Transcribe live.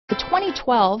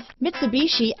2012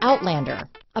 Mitsubishi Outlander.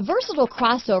 A versatile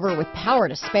crossover with power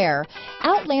to spare,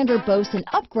 Outlander boasts an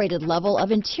upgraded level of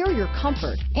interior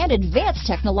comfort and advanced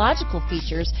technological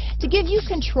features to give you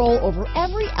control over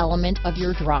every element of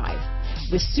your drive.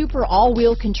 With super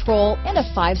all-wheel control and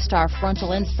a 5-star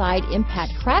frontal and side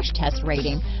impact crash test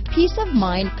rating, peace of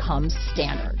mind comes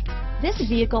standard. This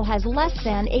vehicle has less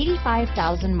than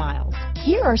 85,000 miles.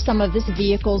 Here are some of this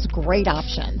vehicle's great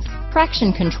options: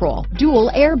 traction control, dual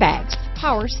airbags,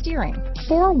 power steering,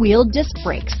 4-wheel disc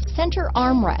brakes, center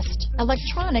armrest,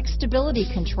 electronic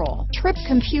stability control, trip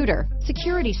computer,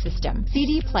 security system,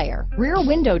 CD player, rear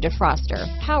window defroster,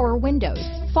 power windows,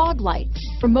 fog lights,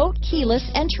 remote keyless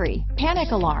entry,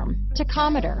 panic alarm,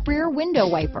 tachometer, rear window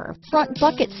wiper, front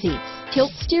bucket seats,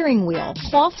 tilt steering wheel,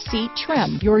 cloth seat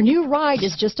trim. Your new ride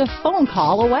is just a phone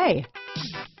call away.